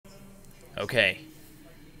Okay,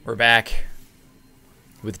 we're back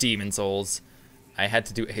with Demon Souls. I had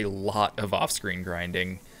to do a lot of off-screen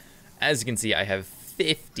grinding. As you can see, I have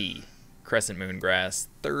 50 Crescent Moongrass,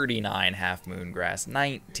 39 Half Moongrass,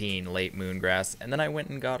 19 Late Moongrass, and then I went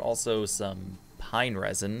and got also some Pine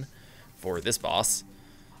Resin for this boss,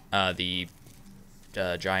 the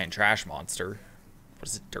giant trash monster. What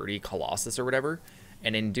is it, Dirty Colossus or whatever?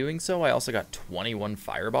 And in doing so, I also got 21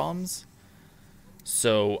 Fire Bombs.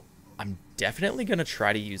 So I'm definitely going to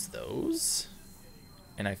try to use those.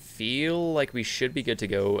 And I feel like we should be good to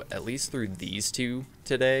go at least through these two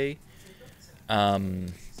today.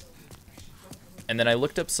 And then I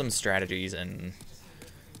looked up some strategies and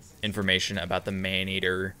information about the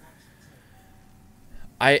Man-Eater.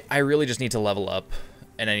 I really just need to level up,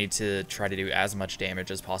 and I need to try to do as much damage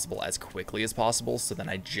as possible as quickly as possible, so then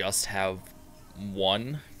I just have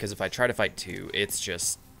one, because if I try to fight two, it's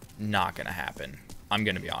just not going to happen. I'm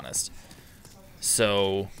going to be honest.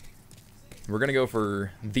 So we're going to go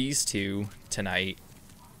for these two tonight.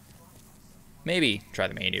 Maybe try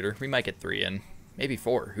the Man-Eater. We might get 3 in. Maybe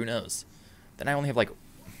 4. Who knows? Then I only have, like,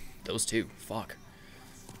 those 2. Fuck.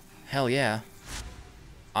 Hell yeah.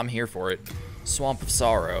 I'm here for it. Swamp of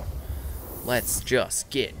Sorrow. Let's just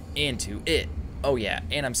get into it. Oh, yeah.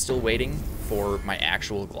 And I'm still waiting for my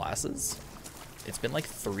actual glasses. It's been, like,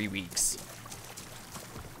 3 weeks.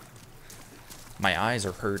 My eyes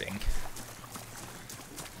are hurting.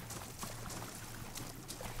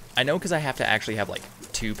 I know because I have to actually have, like,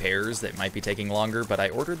 2 pairs that might be taking longer, but I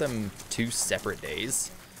ordered them 2 separate days,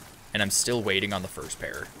 and I'm still waiting on the first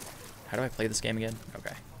pair. How do I play this game again?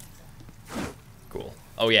 Okay. Cool.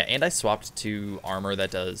 Oh, yeah, and I swapped to armor that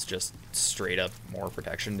does just straight up more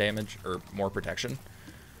protection damage, or more protection.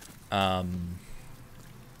 Oh,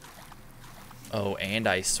 and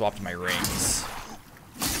I swapped my rings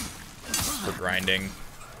for grinding.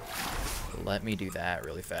 Let me do that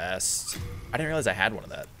really fast. I didn't realize I had one of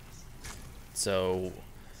that. So,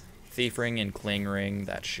 Thief Ring and Cling Ring,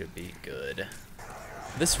 that should be good.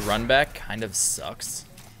 This run back kind of sucks.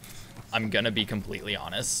 I'm gonna be completely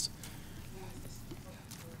honest.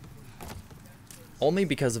 Only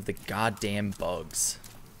because of the goddamn bugs,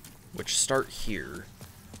 which start here.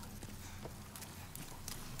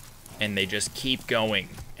 And they just keep going,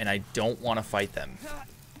 and I don't want to fight them.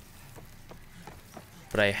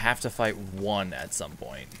 But I have to fight one at some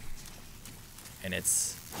point. And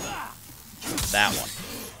it's that one.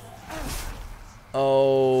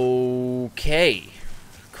 Okay.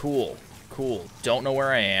 Cool. Cool. Don't know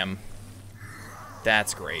where I am.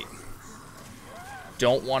 That's great.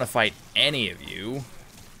 Don't want to fight any of you.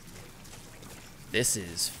 This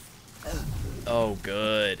is... Oh,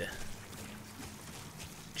 good.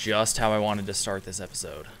 Just how I wanted to start this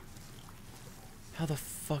episode. How the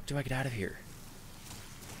fuck do I get out of here?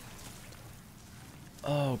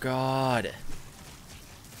 Oh, God.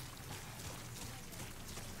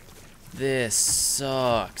 This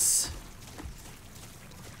sucks.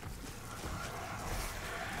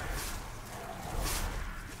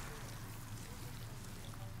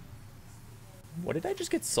 What did I just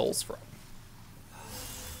get souls from?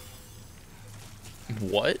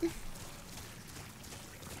 What?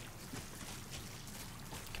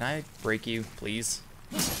 Can I break you, please?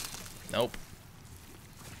 Nope.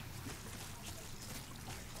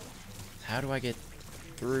 How do I get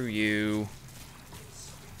through you?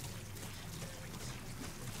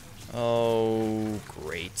 Oh,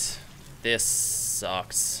 great. This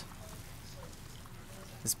sucks.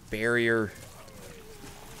 This barrier.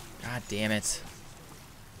 God damn it.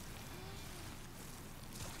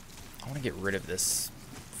 I want to get rid of this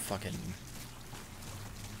fucking...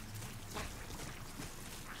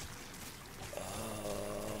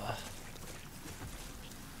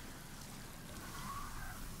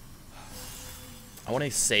 I want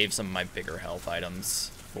to save some of my bigger health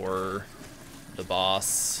items for the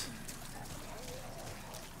boss.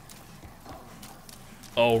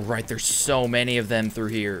 Oh, right, there's so many of them through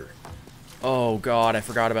here. Oh, God, I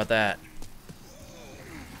forgot about that.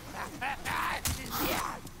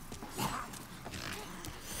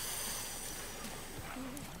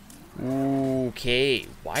 Okay,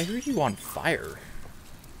 why are you on fire?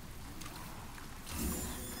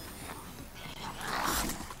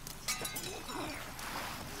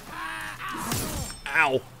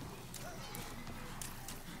 Ow.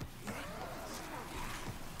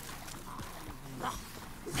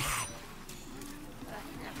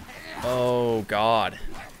 Oh, God.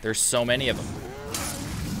 There's so many of them.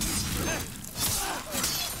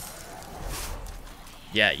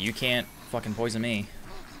 Yeah, you can't fucking poison me.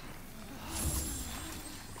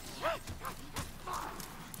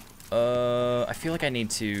 I feel like I need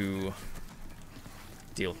to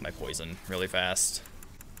deal with my poison really fast.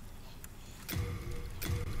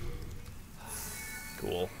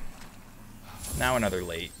 Cool. Now another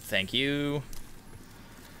late. Thank you.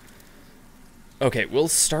 Okay, we'll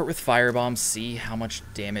start with Firebomb, see how much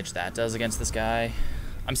damage that does against this guy.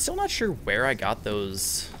 I'm still not sure where I got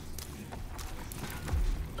those.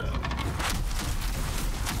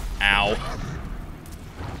 Ow.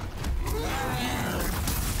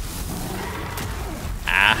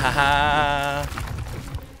 Ah.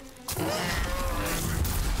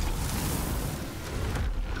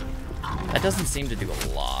 That doesn't seem to do a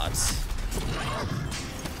lot.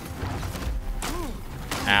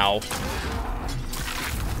 Ow.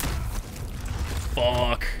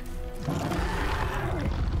 Fuck.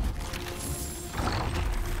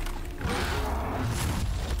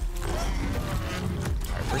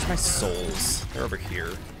 Alright, where's my souls? They're over here.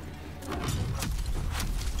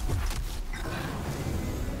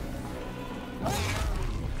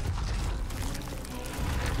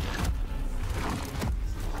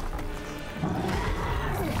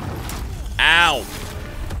 Ow!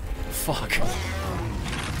 Fuck.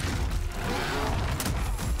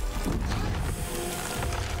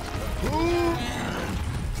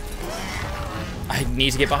 I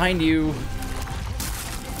need to get behind you.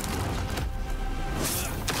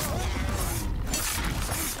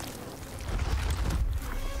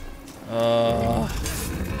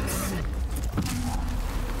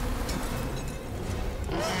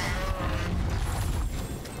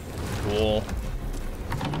 Cool.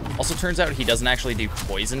 Also turns out he doesn't actually do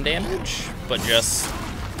poison damage, but just,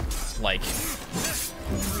 like...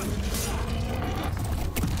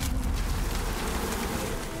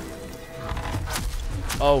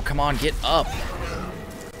 Oh, come on, get up.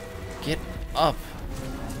 Get up.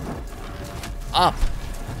 Up.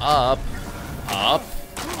 Up. Up.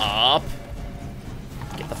 Up.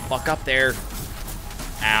 Get the fuck up there.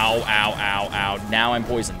 Ow, ow, ow, ow. Now I'm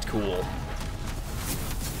poisoned. Cool.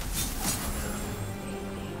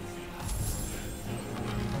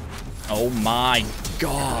 Oh my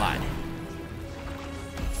god.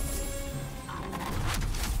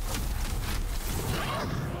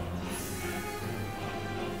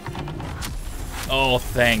 Oh,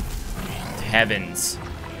 thank heavens.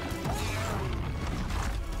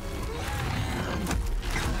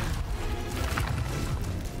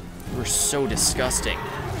 We're so disgusting.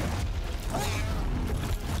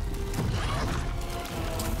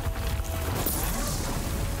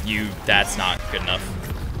 That's not good enough.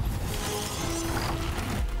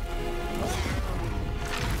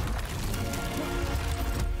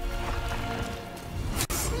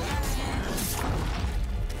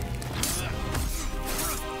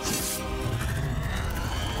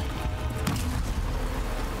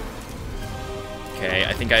 Okay,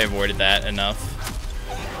 I think I avoided that enough.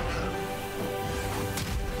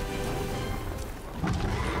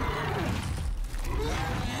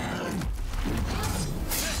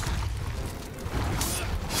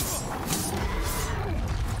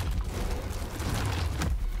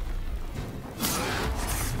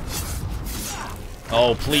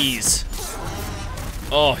 Oh, please.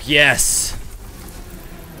 Oh, yes.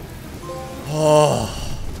 Oh.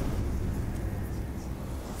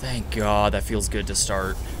 Thank God, that feels good to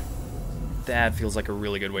start. That feels like a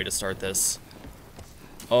really good way to start this.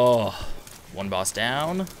 Oh, one boss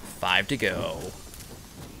down, 5 to go.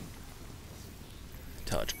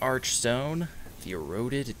 Touch Archstone, the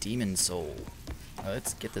eroded demon soul.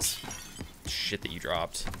 Let's get this shit that you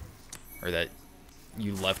dropped, or that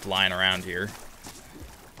you left lying around here.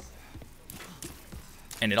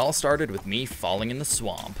 And it all started with me falling in the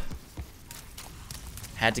swamp.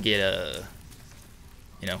 Had to get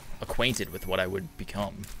you know, acquainted with what I would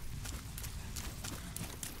become.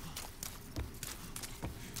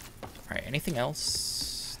 Alright, anything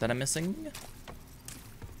else that I'm missing?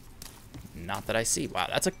 Not that I see. Wow,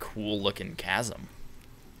 that's a cool looking chasm.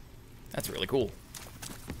 That's really cool.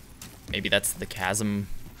 Maybe that's the chasm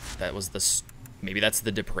that was the... Maybe that's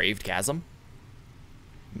the depraved chasm?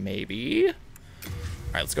 Maybe?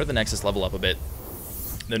 Alright, let's go to the Nexus, level up a bit.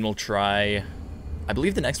 Then we'll try... I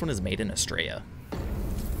believe the next one is Maiden Estrella.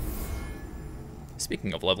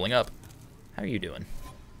 Speaking of leveling up, how are you doing?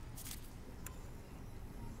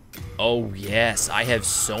 Oh, yes, I have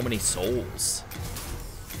so many souls.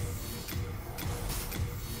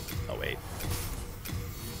 Oh, wait.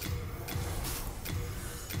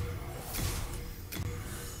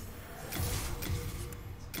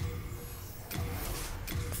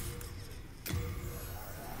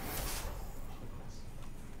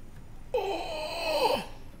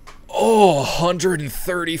 Oh,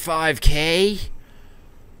 135K?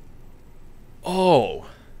 Oh,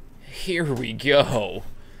 Here we go.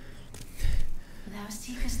 Thou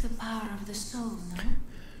seekest the power of the soul, no?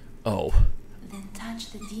 Oh, Then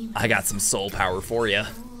touch the demon. I got some soul power for you.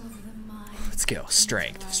 Soul of the mind, Let's go.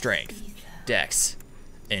 Strength, strength, dex,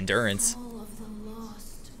 endurance. soul of the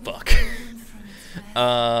lost, Fuck. withdrawn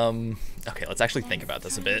from its Okay, let's actually think about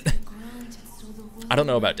this a bit. strength granted so the world I don't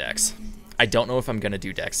know about might be dex. mended. I don't know if I'm gonna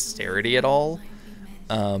do dexterity at all.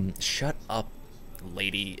 Shut up,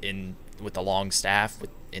 lady in with the long staff with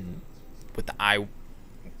the eye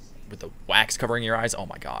with the wax covering your eyes. Oh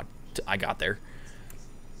my god, I got there.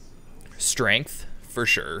 Strength for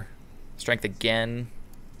sure. Strength again.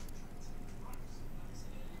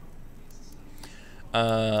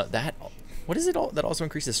 That what is it all that also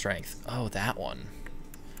increases strength? Oh, that one.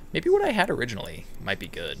 Maybe what I had originally might be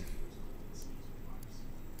good.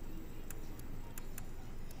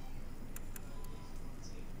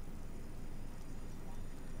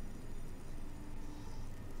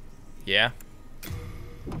 Yeah.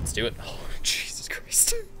 Let's do it. Oh, Jesus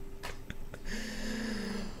Christ.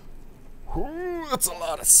 Ooh, that's a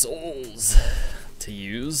lot of souls to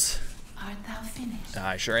use. Art thou finished?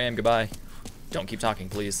 I sure am. Goodbye. Don't keep talking,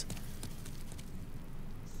 please.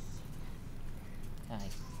 Hi.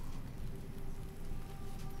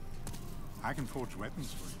 I can forge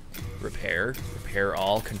weapons for you. Repair. Repair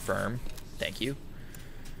all. Confirm. Thank you.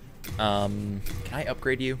 Can I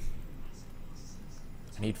upgrade you?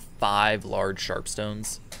 I need 5 large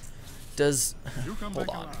sharpstones. Does... You come Hold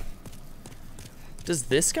back on. alive. Does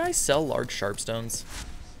this guy sell large sharpstones?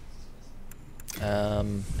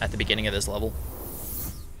 At the beginning of this level?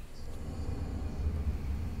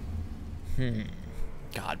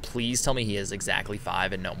 God, please tell me he has exactly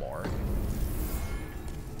 5 and no more.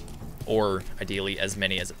 Or, ideally, as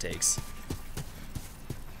many as it takes.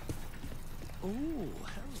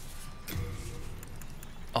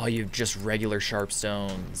 Oh, you have just regular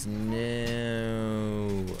sharpstones.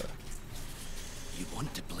 No. You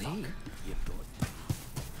want to play? You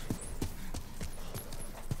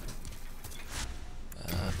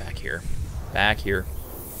Back here. Back here.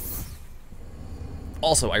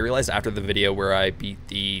 Also, I realized after the video where I beat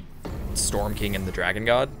the Storm King and the Dragon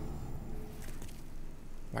God.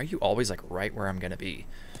 Why are you always like right where I'm gonna be?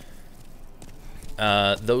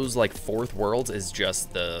 Those like 4th worlds is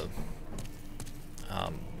just the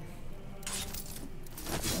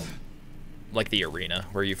like the arena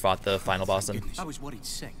where you fought the final boss in. I was worried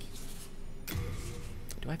sick.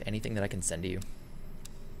 Do I have anything that I can send to you?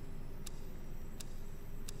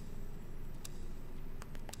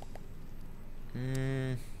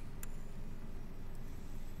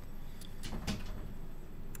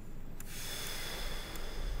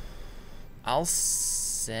 I'll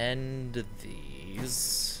send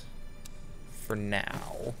these for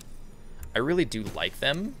now. I really do like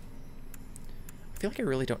them. I feel like I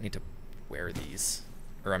really don't need to wear these,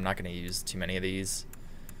 or I'm not going to use too many of these.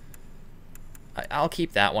 I'll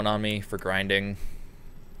keep that one on me for grinding.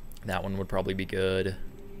 That one would probably be good.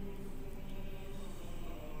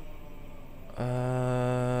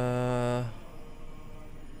 I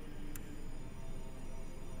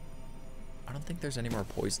don't think there's any more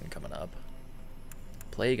poison coming up.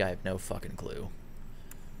 Plague, I have no fucking clue.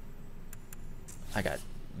 I got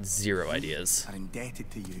 0 ideas. Are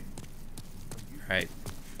indebted to you. Alright.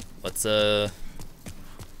 Let's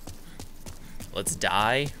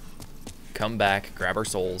die, come back, grab our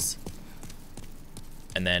souls,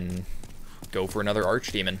 and then go for another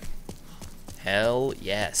archdemon. Hell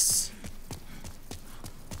yes.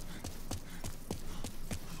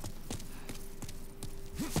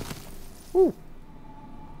 Woo.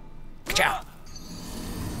 Ciao.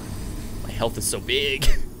 My health is so big.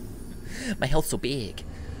 My health's so big.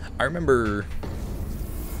 I remember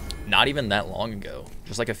not even that long ago,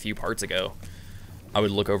 just like a few parts ago, I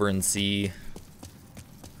would look over and see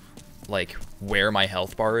like where my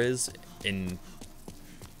health bar is in,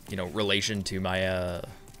 you know, relation to my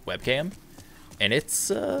webcam, and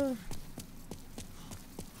it's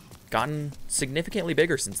gotten significantly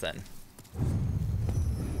bigger since then.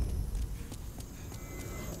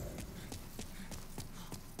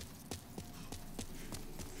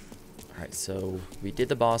 Alright, so we did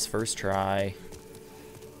the boss first try,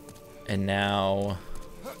 and now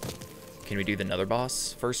can we do the nether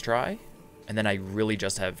boss first try? And then I really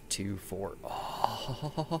just have 2, 4.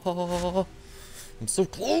 Oh, I'm so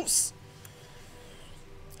close.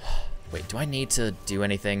 Wait, do I need to do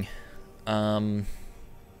anything? God,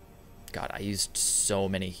 I used so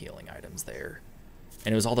many healing items there.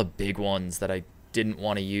 And it was all the big ones that I didn't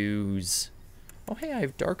want to use. Oh, hey, I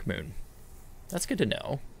have Dark Moon. That's good to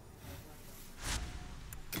know.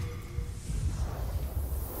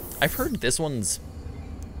 I've heard this one's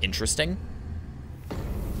interesting.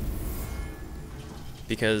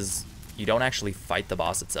 Because you don't actually fight the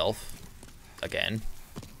boss itself. Again.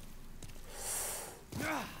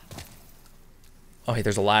 Oh, hey,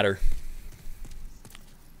 there's a ladder.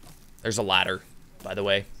 There's a ladder, by the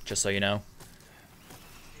way, just so you know.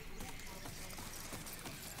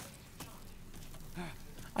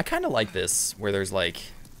 I kind of like this, where there's like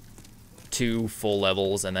 2 full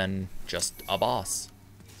levels and then just a boss.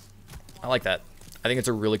 I like that. I think it's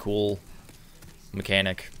a really cool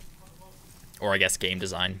mechanic. Or I guess game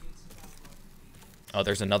design. Oh,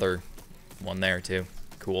 there's another one there too.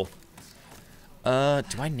 Cool. Do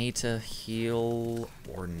I need to heal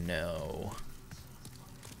or no?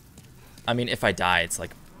 I mean, if I die, it's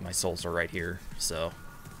like my souls are right here, so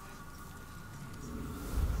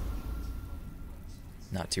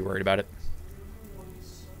not too worried about it.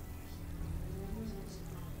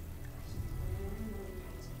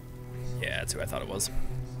 Yeah, that's who I thought it was.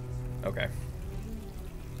 Okay.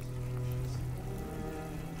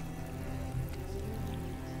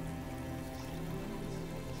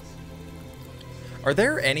 Are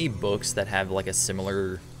there any books that have like a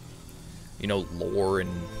similar, you know, lore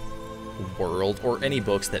and world, or any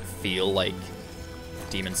books that feel like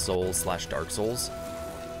Demon Souls / Dark Souls?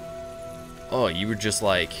 Oh, you were just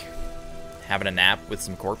like having a nap with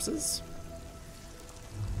some corpses?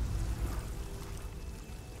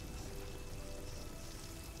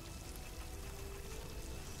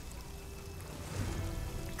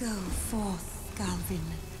 Go forth, Galvin.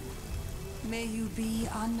 May you be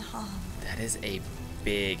unharmed. That is a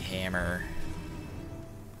big hammer.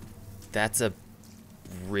 That's a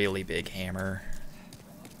really big hammer.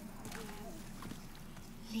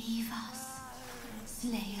 Leave us,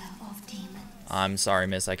 Slayer of Demons. I'm sorry,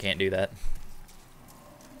 miss, I can't do that.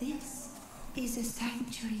 This is a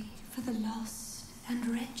sanctuary for the lost and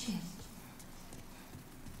wretched.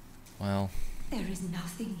 Well, There is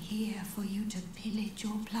nothing here for you to pillage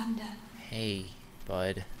or plunder. hey,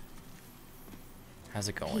 bud. How's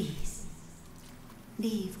it going? Please,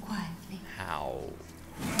 leave quietly. How?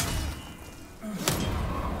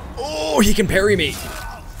 Oh, he can parry me!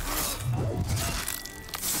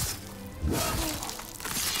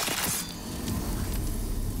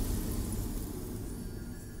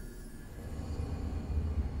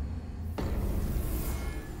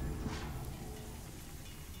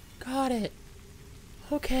 Got it.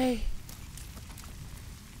 Okay.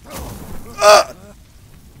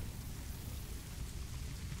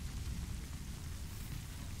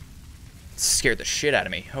 Scared the shit out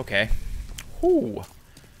of me. Okay. Ooh.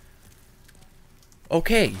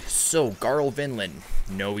 Okay, so Garl Vinland.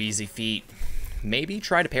 No easy feat. Maybe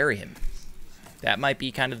try to parry him. That might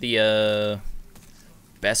be kind of the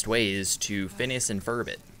best ways to Phineas and Ferb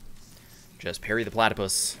it. Just parry the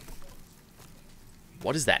platypus.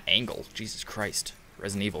 What is that angle? Jesus Christ.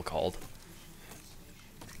 Resident Evil called.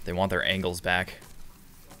 They want their angles back.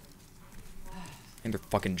 And their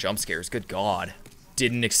fucking jump scares. Good God.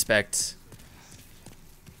 Didn't expect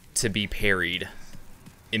to be parried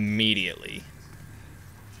immediately.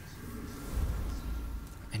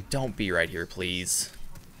 And don't be right here, please.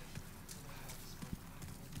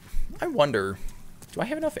 I wonder, do I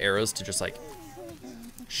have enough arrows to just, like,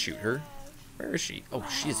 shoot her? Where is she? Oh,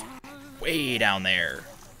 she's way down there.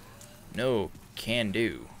 No, can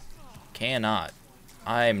do. Cannot.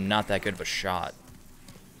 I'm not that good of a shot.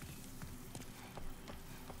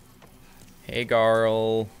 Hey,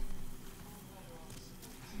 Garl.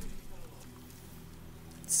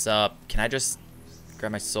 What's up? Can I just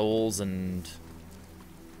grab my souls and...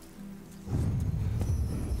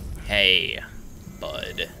 Hey,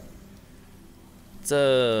 bud. It's,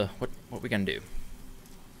 what we gonna do?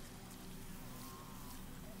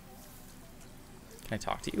 Can I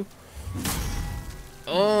talk to you?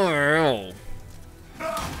 Oh!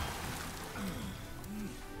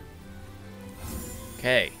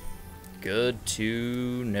 Okay. Good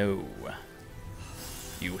to know.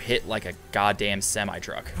 You hit like a goddamn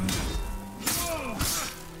semi-truck.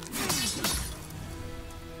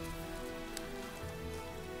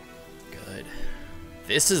 Good.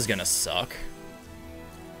 This is gonna suck.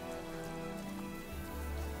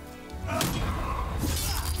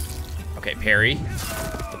 Okay, parry.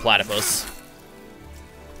 The platypus.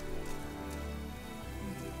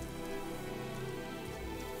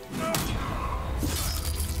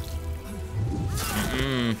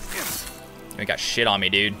 You got shit on me,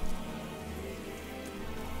 dude.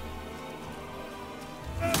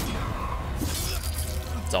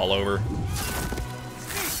 It's all over.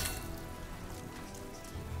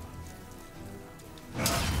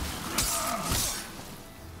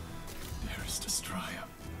 Dearest Astraea,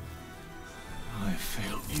 I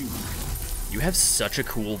failed you. You have such a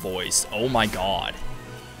cool voice. Oh my god.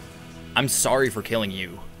 I'm sorry for killing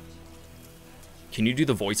you. Can you do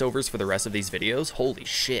the voiceovers for the rest of these videos? Holy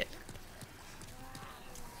shit.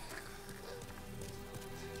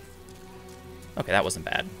 Okay, that wasn't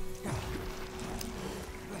bad.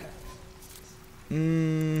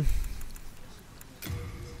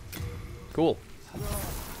 Cool.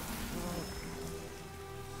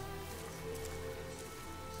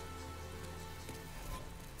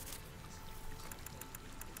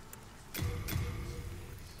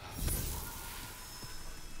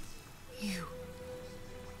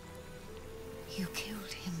 You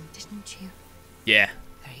killed him, didn't you? Yeah.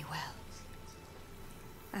 Very well.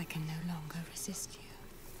 I can no longer resist you.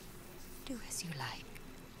 Do as you like.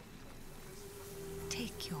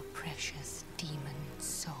 Take your precious demon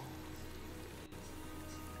soul.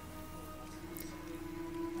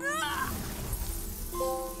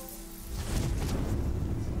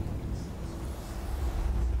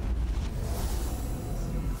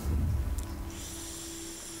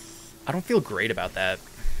 I don't feel great about that.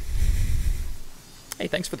 Hey,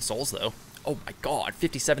 thanks for the souls, though. Oh my god,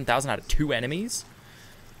 57,000 out of 2 enemies?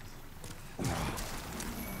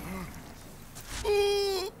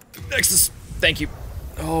 Nexus, thank you.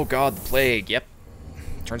 Oh god, the plague, yep.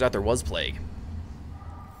 Turns out there was plague.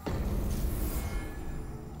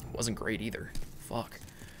 Wasn't great either. Fuck.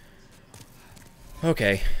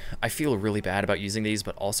 Okay, I feel really bad about using these,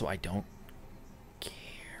 but also I don't care.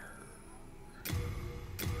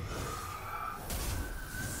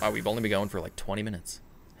 Wow, we've only been going for like 20 minutes.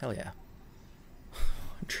 Hell yeah.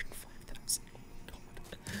 105,000. Oh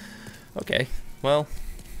god. Okay, well.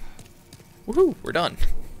 Woohoo, we're done.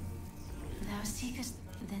 Thou seekest,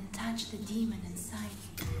 then touch the demon inside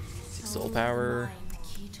you. Soul power. Mind,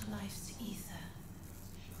 key to life's ether.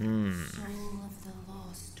 Soul of the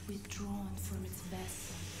lost, withdrawn from its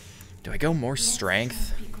vessel. Do I go more Let strength?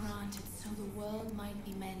 strength be granted so the world might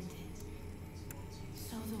be mended.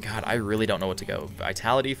 So the God, I really don't know what to go.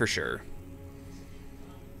 Vitality for sure.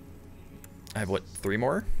 I have what, 3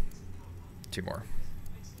 more? 2 more.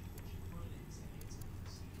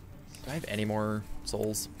 Do I have any more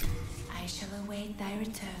souls? I shall await thy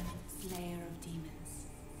return, slayer of demons.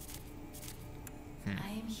 I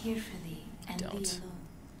am here for thee, and thee Don't. alone.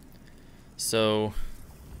 So,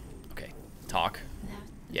 okay, talk. Thou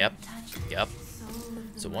Yep, touch yep. the soul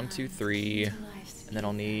of the So 1, 2, mind, 3, key to life's and then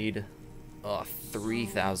I'll ether. need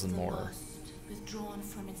 3,000 Soul of the more. lost, withdrawn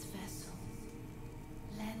from its vessel.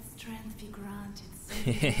 Let strength be granted so the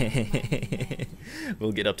world might be mended.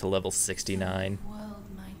 We'll get up to level 69. The world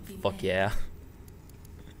might be Fuck mended. yeah.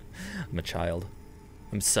 I'm a child.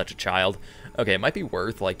 I'm such a child. Okay, it might be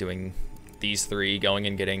worth like doing these 3, going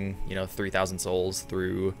and getting, you know, 3,000 souls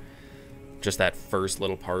through just that first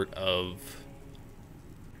little part of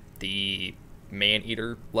the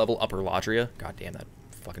Man-Eater level, Upper Ladria. God damn that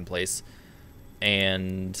fucking place.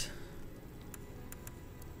 And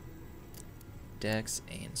Dex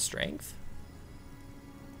and Strength.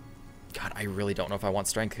 God, I really don't know if I want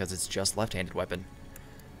Strength because it's just left-handed weapon.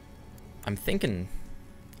 I'm thinking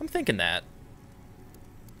that.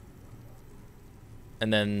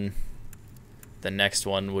 And then the next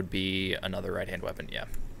one would be another right-hand weapon. Yeah.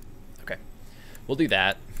 Okay. We'll do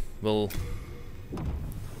that. We'll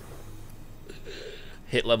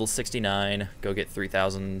hit level 69, go get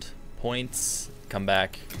 3,000 points, come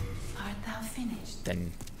back, Art thou finished?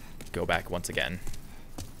 then go back once again.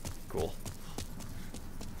 Cool.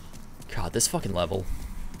 God, this fucking level.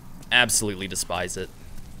 Absolutely despise it.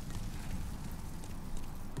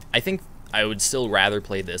 I think I would still rather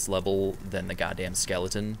play this level than the goddamn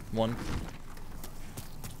skeleton one.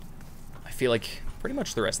 I feel like pretty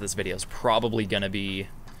much the rest of this video is probably gonna be,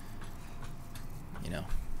 you know,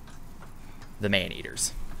 the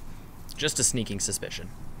Man-Eaters. Just a sneaking suspicion.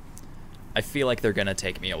 I feel like they're gonna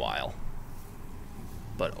take me a while.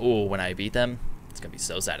 But oh, when I beat them, it's gonna be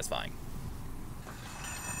so satisfying.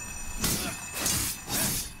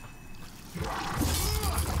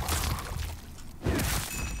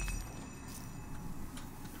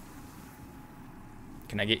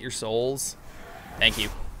 Can I get your souls? Thank you.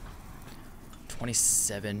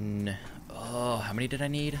 27. Oh, how many did I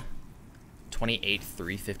need? 28,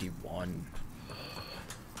 351.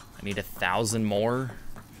 I need 1,000 more.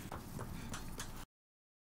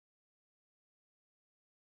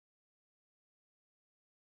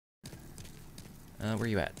 Where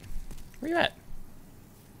you at? Where you at?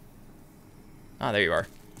 Ah, there you are.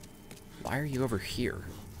 Why are you over here?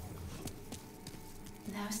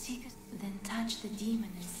 Thou seekest, then touch the demon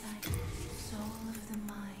inside. Soul of the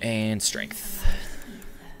mind. And strength. Key to life's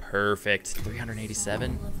ether. Perfect.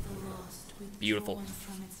 387. Soul of the lost, withdrawn Beautiful.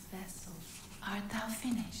 from its Art thou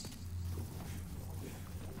finished?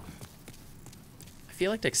 I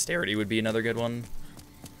feel like dexterity would be another good one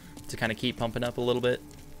to kind of keep pumping up a little bit.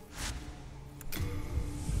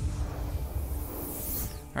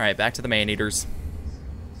 Alright, back to the man-eaters.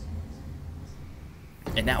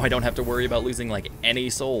 And now I don't have to worry about losing, like, any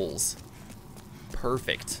souls.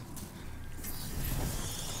 Perfect.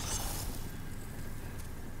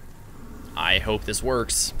 I hope this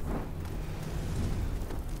works.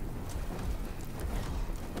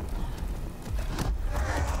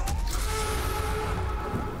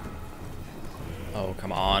 Oh,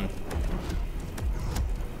 come on.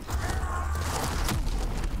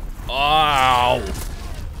 Oh!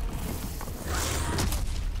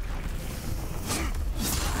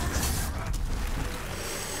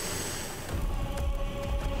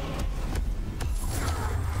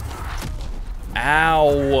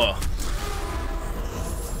 Ow!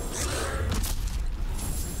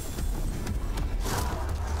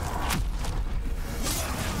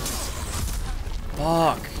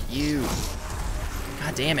 Fuck you.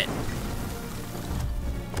 God damn it.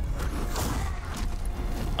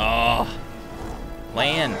 Oh.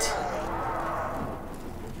 Land.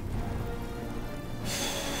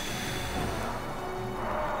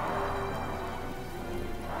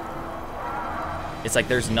 It's like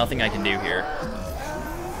there's nothing I can do here.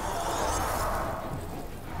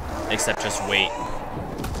 Except just wait.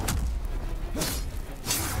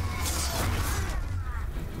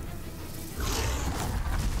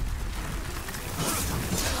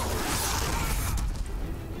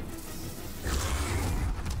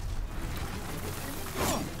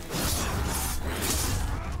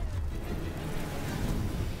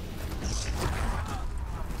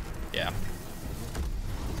 Yeah.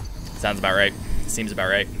 Sounds about right. Seems about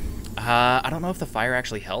right. I don't know if the fire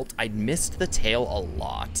actually helped. I missed the tail a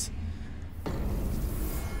lot.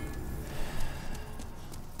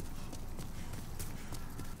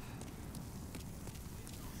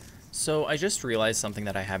 So I just realized something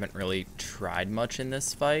that I haven't really tried much in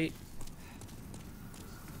this fight.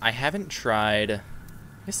 I haven't tried... I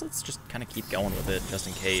guess let's just kind of keep going with it just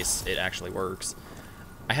in case it actually works.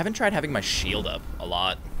 I haven't tried having my shield up a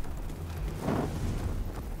lot.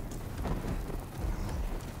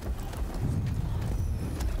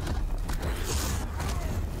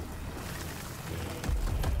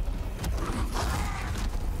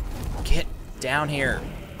 Get down here.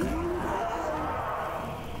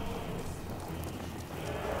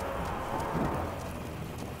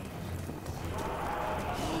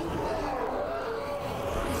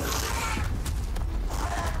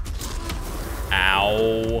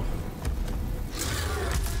 Ow.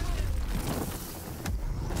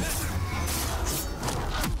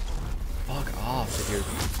 Fuck off with your...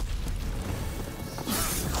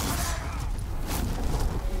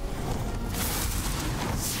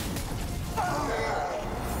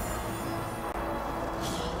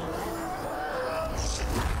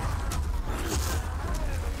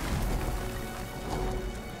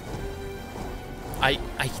 I...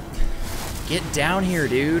 Get down here,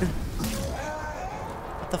 dude.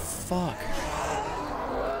 What the fuck?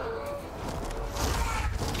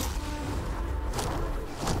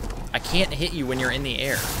 I can't hit you when you're in the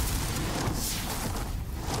air.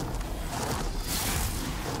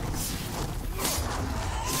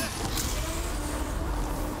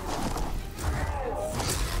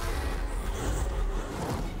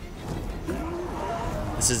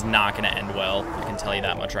 This is not going to end well. I can tell you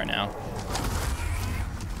that much right now.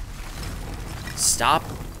 Stop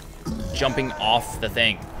jumping off the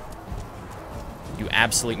thing. You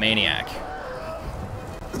absolute maniac.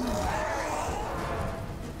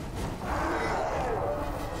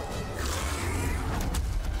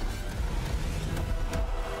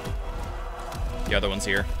 The other one's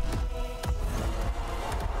here.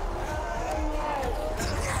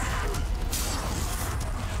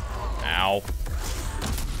 Ow.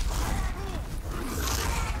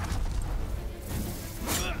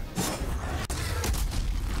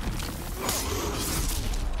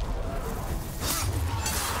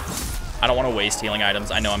 I don't want to waste healing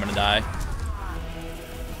items. I know I'm going to die.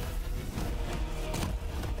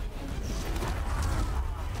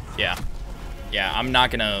 Yeah. Yeah, I'm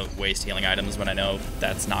not going to waste healing items when I know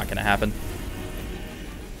that's not going to happen.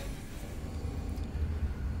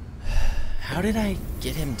 How did I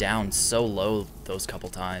get him down so low those couple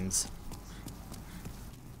times?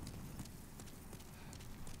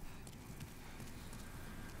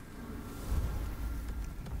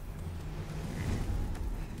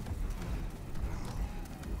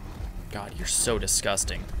 God, you're so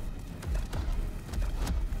disgusting.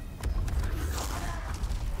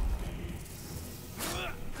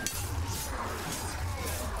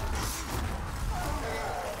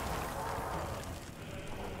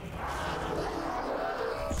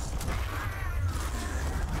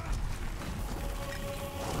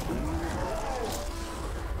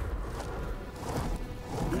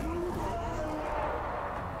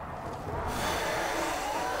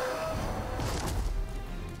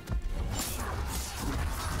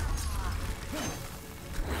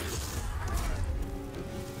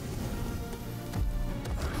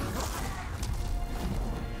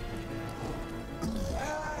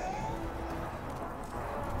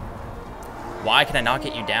 Why can I not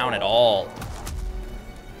get you down at all?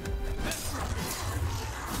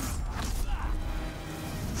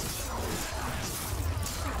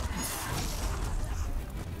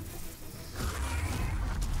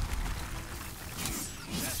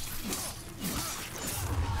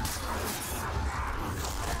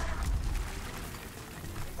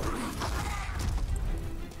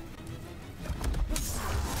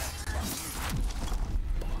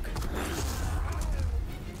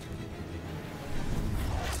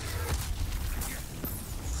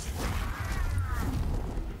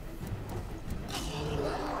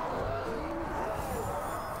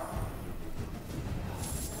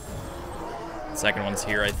 Second one's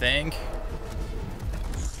here, I think.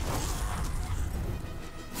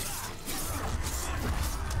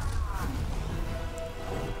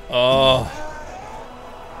 Oh.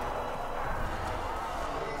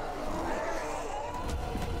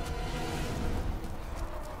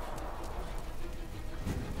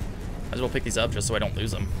 Might as well pick these up just so I don't lose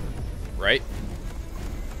them. Right?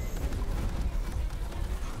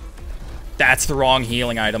 That's the wrong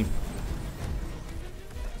healing item.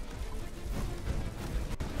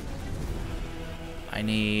 I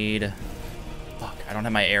need... Fuck, I don't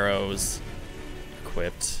have my arrows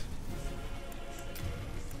equipped.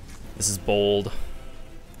 This is bold.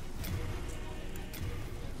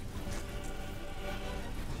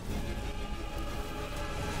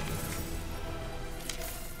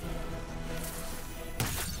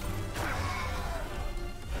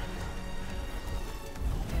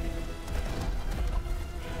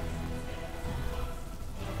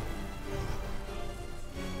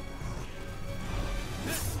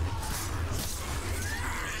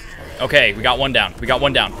 Okay, we got one down. We got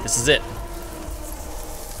one down. This is it.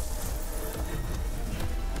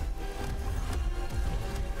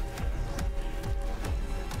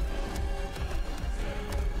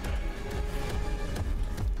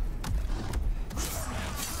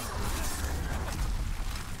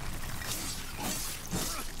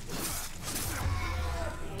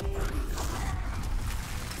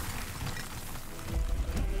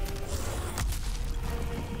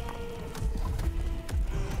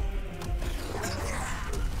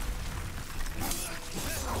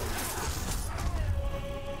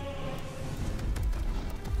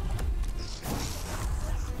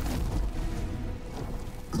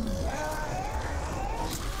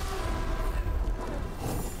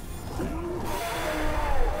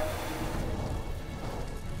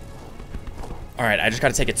 All right, I just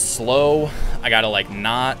gotta take it slow. I gotta like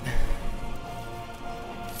not.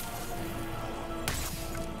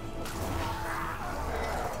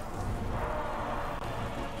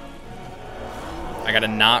 I gotta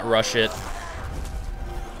not rush it.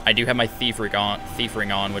 I do have my thief ring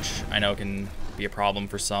on, which I know can be a problem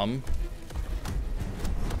for some.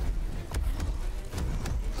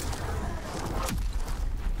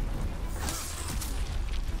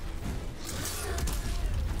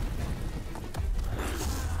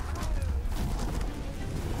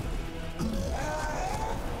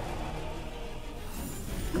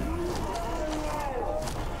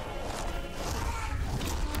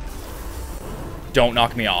 Don't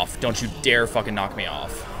knock me off. Don't you dare fucking knock me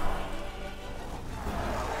off.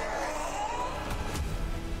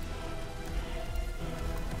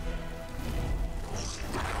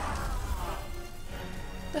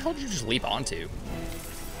 What the hell did you just leap onto?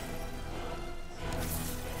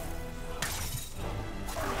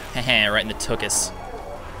 Heh, right in the tuchus.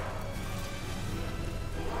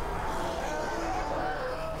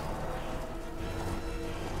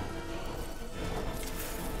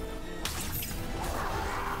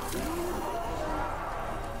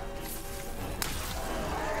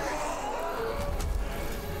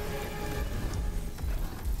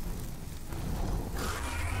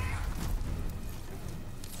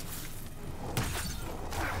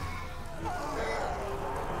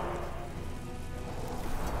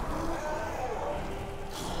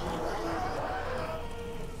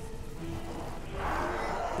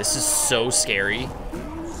 This is so scary.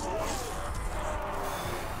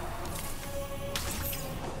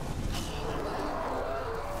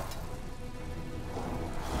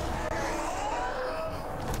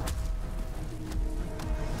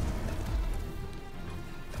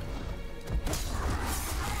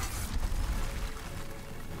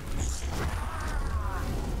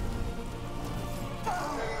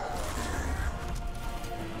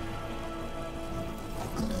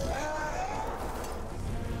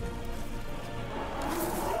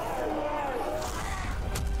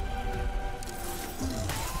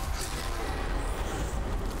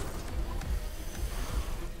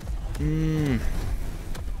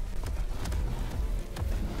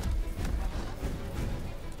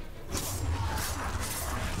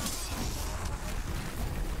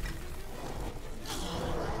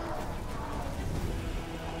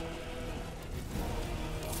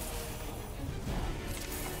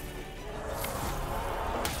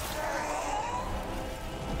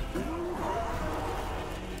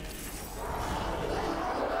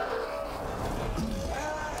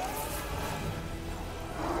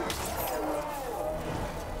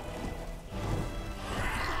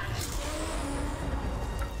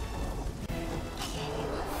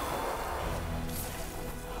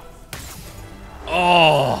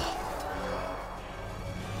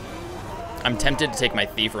 I'm tempted to take my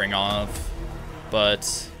thief ring off,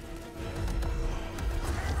 but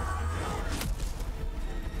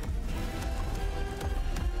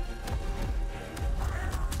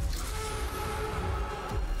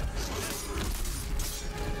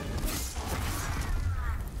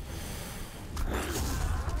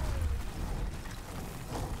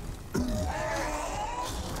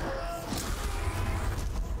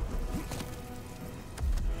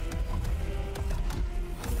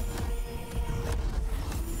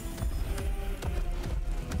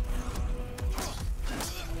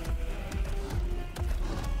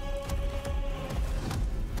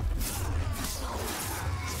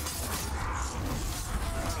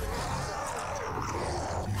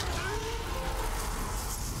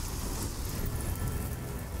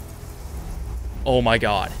oh my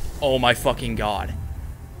god. Oh my fucking god.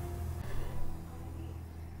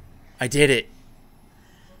 I did it.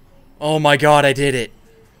 Oh my god, I did it.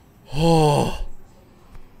 Oh.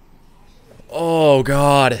 Oh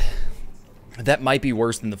god. That might be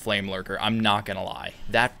worse than the Flame Lurker. I'm not gonna lie.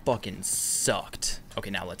 That fucking sucked. Okay,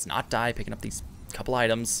 now let's not die. Picking up these couple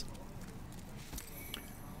items.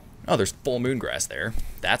 Oh, there's full moongrass there.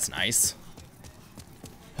 That's nice.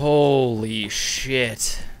 Holy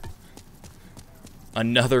shit.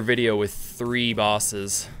 Another video with 3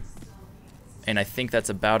 bosses. And I think that's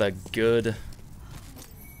about a good...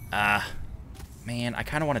 man, I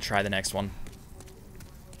kind of want to try the next one.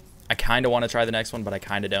 I kind of want to try the next one, but I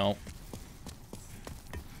kind of don't.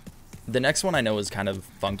 The next one I know is kind of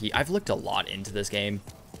funky. I've looked a lot into this game.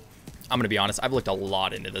 I'm going to be honest, I've looked a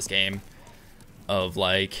lot into this game. Of,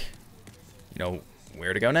 like, you know,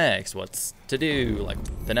 where to go next, what's to do. Like,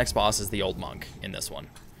 the next boss is the old monk in this one.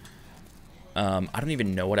 I don't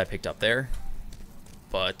even know what I picked up there.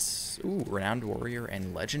 But, ooh, Renowned Warrior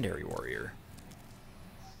and Legendary Warrior.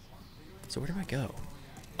 So where do I go?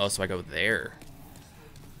 Oh, so I go there.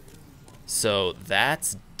 So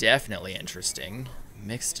that's definitely interesting.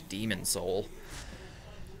 Mixed Demon Soul.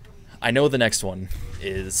 I know the next one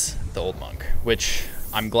is the Old Monk, which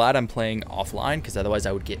I'm glad I'm playing offline, because otherwise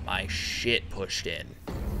I would get my shit pushed in.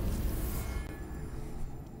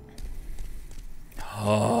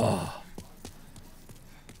 Oh.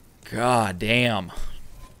 God damn.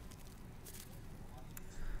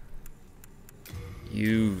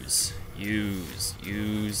 Use.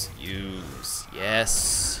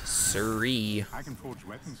 Yes, sirree. I can forge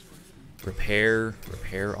weapons for you.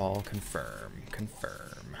 Repair all, confirm.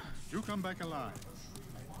 You come back alive.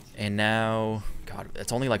 And now, God,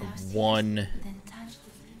 it's only like one. Then touch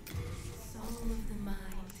the soul of the mind.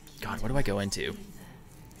 God, what do I go into?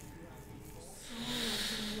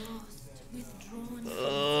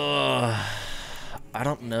 I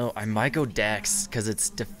don't know. I might go Dex, because it's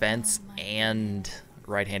defense and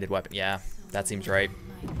right-handed weapon. Yeah, that seems right.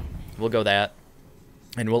 We'll go that.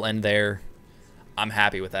 And we'll end there. I'm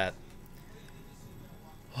happy with that.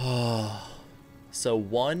 So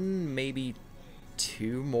 1, maybe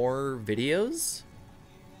 2 more videos?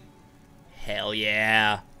 Hell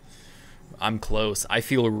yeah. I'm close. I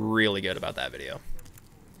feel really good about that video.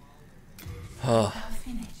 Alright,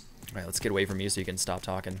 let's get away from you so you can stop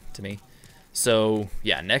talking to me. So,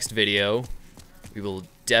 yeah, next video, we will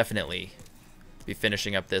definitely be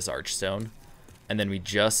finishing up this Archstone. And then we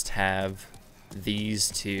just have these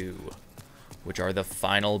 2, which are the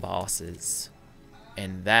final bosses.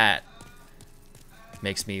 And that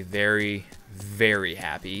makes me very, very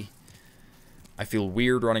happy. I feel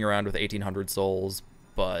weird running around with 1,800 souls,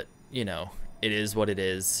 but, you know, it is what it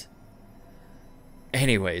is.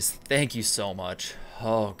 Anyways, thank you so much.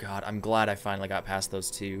 Oh, God, I'm glad I finally got past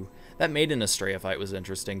those 2. That Maiden Estrella fight was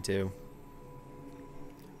interesting, too.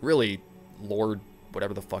 Really, Lord,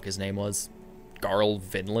 whatever the fuck his name was, Garl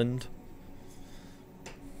Vinland.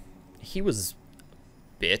 He was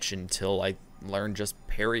a bitch until I learned just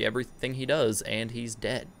parry everything he does, and he's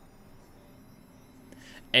dead.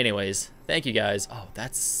 Anyways, thank you guys. Oh,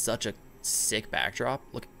 that's such a sick backdrop.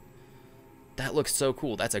 Look, that looks so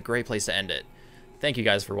cool. That's a great place to end it. Thank you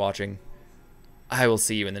guys for watching. I will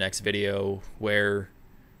see you in the next video where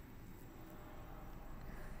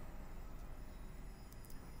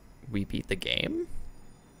we beat the game?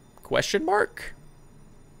 Question mark?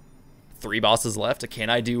 3 bosses left. Can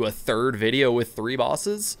I do a 3rd video with 3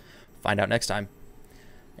 bosses? Find out next time.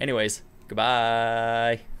 Anyways,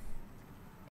 goodbye.